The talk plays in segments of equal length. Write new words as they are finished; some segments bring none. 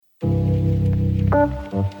I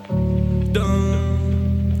don't know.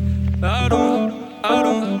 I don't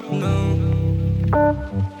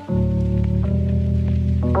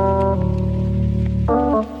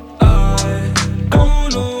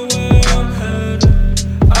know where I'm headed.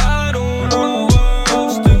 I don't know where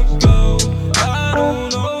else to go. I don't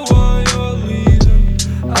know why you're leaving.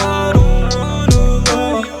 I don't wanna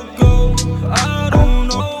let you go. I don't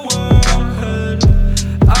know where I'm headed.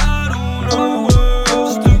 I don't know where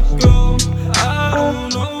else to go. I don't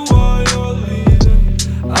know why you're leaving.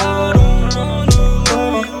 I don't wanna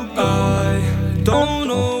let you go. I don't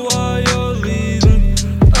know why you're leaving.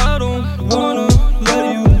 I don't wanna let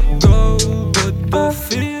you go, but the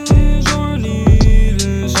feelings aren't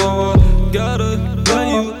even, so I gotta let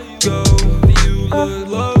you go. You look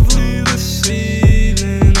lovely this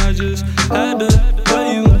evening. I just had to let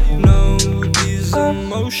you know these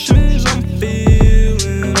emotions I'm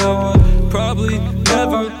feeling. I would probably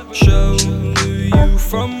never show. Knew you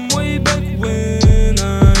from way back when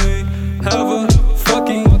I have a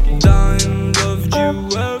fucking dime. Loved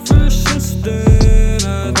you ever since then.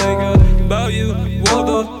 I think about you all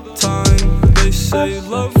the time. They say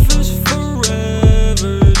love is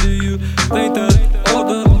forever. Do you think that all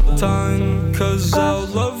the time? 'Cause I'll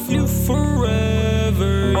love you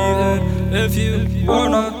forever, even if you were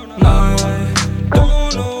not mine.